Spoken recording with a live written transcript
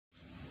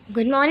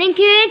Good morning,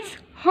 kids.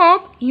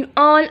 Hope you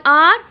all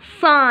are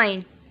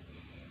fine.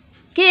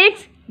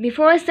 Kids,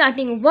 before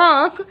starting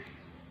work,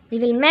 we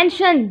will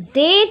mention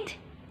date,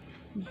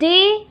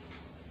 day,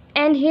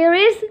 and here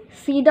is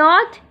C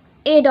dot,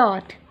 A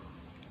dot.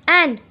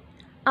 And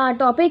our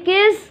topic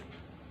is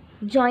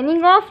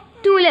joining of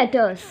two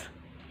letters.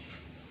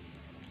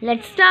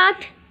 Let's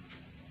start.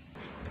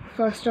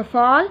 First of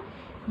all,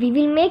 we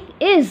will make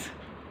is.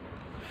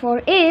 For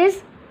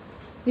is,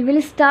 we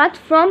will start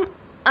from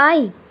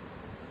I.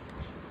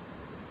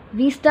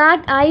 We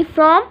start I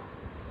from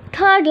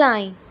third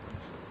line.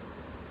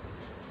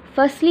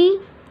 Firstly,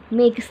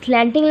 make a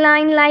slanting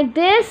line like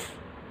this.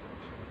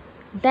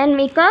 Then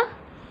make a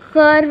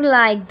curve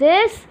like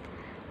this.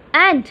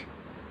 And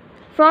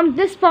from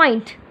this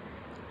point,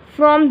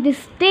 from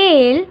this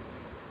tail,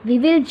 we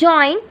will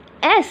join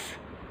S.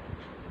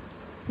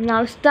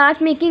 Now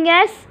start making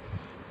S.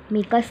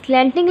 Make a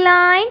slanting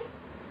line.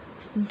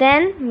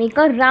 Then make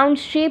a round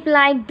shape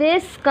like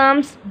this,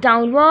 comes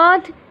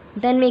downward.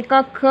 Then make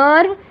a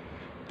curve.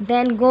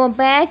 Then go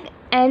back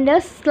and a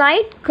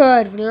slight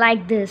curve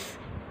like this.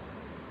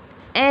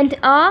 And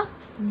a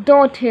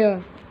dot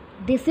here.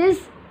 This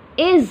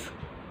is.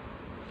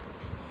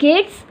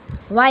 Kids,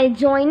 while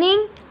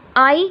joining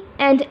I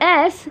and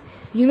S,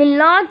 you will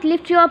not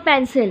lift your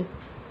pencil.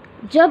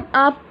 जब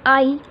आप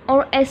I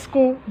और S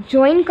को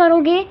join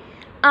करोगे,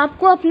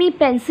 आपको अपनी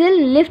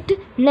pencil lift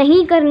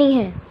नहीं करनी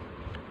है.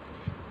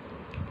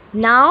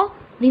 Now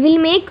we will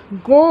make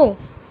go.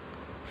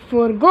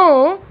 For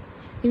go,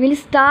 we will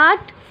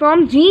start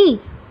from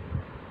G.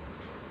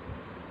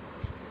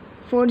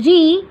 For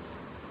G,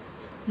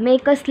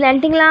 make a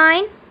slanting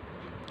line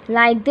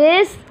like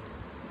this.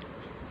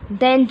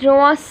 Then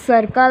draw a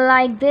circle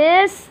like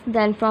this.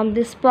 Then from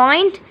this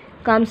point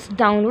comes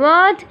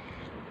downward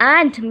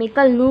and make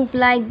a loop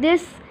like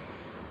this.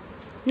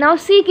 Now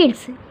see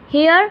kids,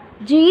 here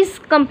G is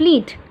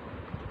complete.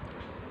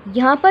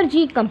 यहाँ पर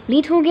G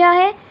complete हो गया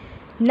है.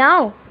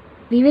 Now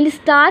we will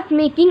start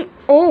making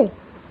O.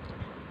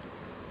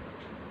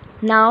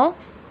 Now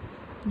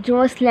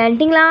draw a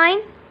slanting line.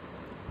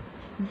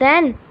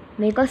 Then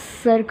make a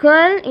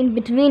circle in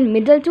between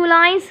middle two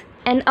lines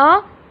and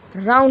a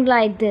round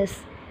like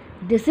this.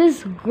 This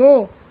is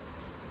go.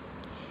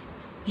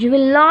 You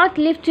will not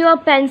lift your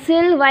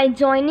pencil while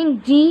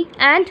joining G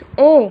and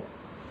O.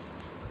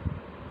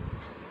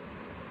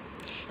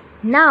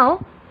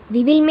 Now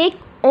we will make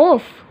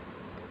off.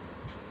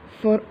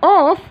 For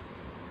off,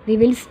 we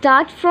will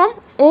start from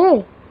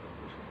O.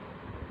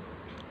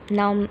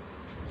 Now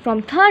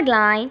from third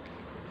line,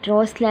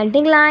 draw a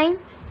slanting line.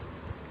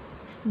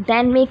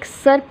 Then make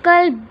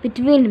circle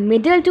between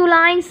middle two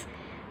lines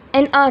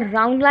and a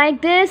round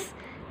like this.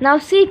 Now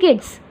see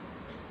kids.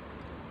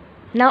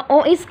 Now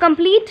O is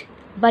complete,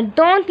 but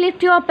don't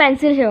lift your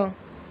pencil here.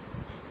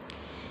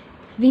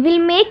 We will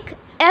make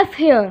F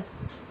here.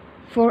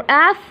 For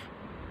F,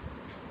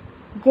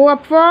 go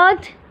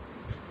upward.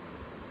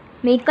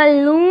 Make a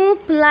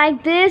loop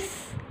like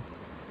this.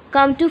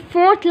 Come to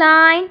fourth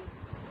line.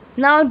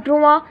 Now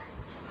draw a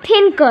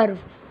thin curve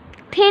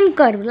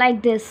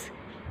like this.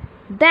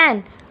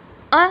 Then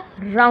a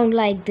round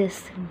like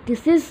this.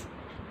 This is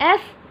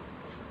F.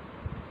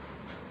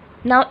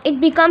 Now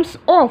it becomes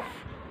off.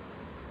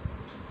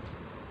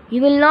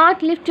 You will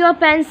not lift your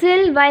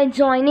pencil while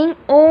joining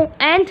O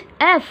and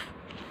F.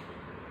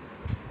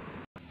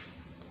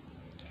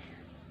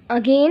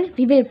 Again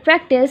we will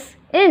practice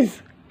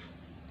is.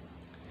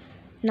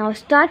 Now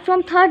start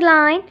from third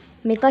line,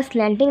 make a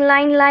slanting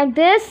line like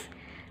this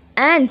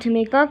and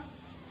make a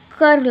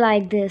curve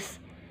like this.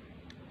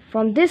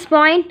 From this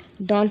point,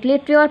 don't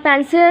lift your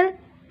pencil.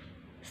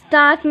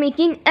 Start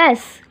making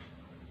S.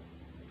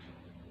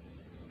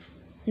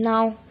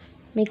 Now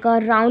make a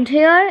round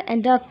here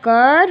and a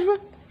curve.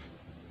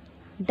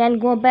 Then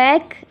go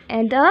back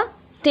and a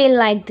tail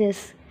like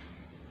this.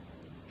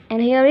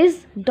 And here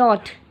is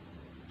dot.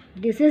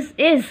 This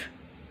is.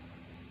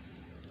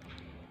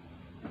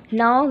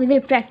 Now we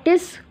will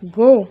practice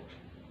go.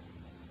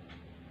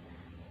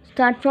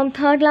 Start from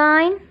third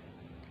line.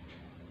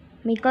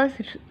 Make a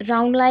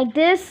round like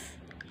this.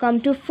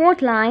 Come to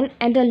fourth line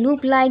and a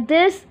loop like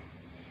this.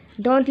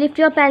 Don't lift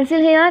your pencil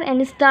here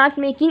and start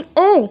making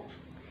O.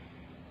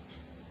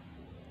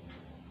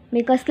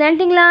 Make a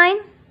slanting line.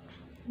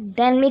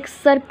 Then make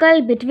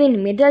circle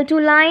between middle two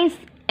lines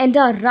and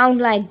a round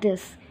like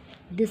this.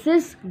 This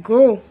is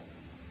go.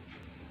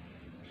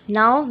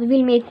 Now we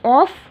will make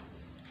off.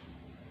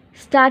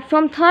 Start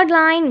from third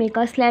line, make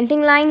a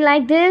slanting line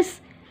like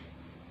this.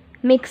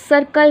 Make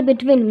circle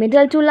between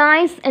middle two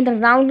lines and a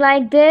round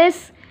like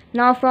this.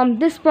 Now from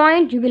this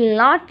point you will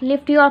not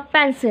lift your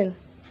pencil.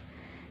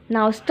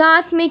 Now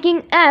start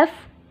making F.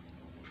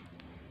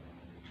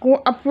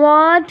 Go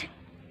upward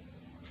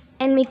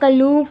and make a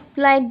loop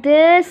like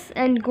this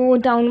and go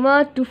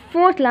downward to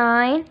fourth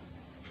line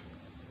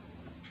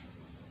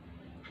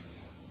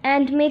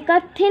and make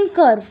a thin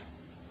curve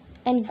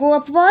and go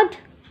upward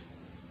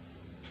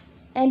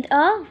and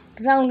a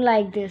round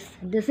like this.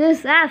 This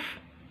is F.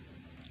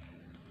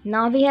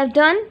 Now we have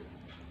done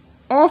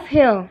off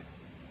here.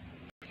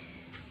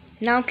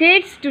 Now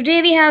kids, today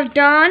we have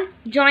done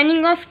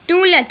joining of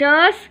two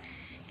letters.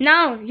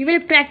 Now you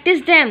will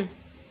practice them.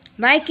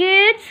 Bye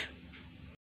kids.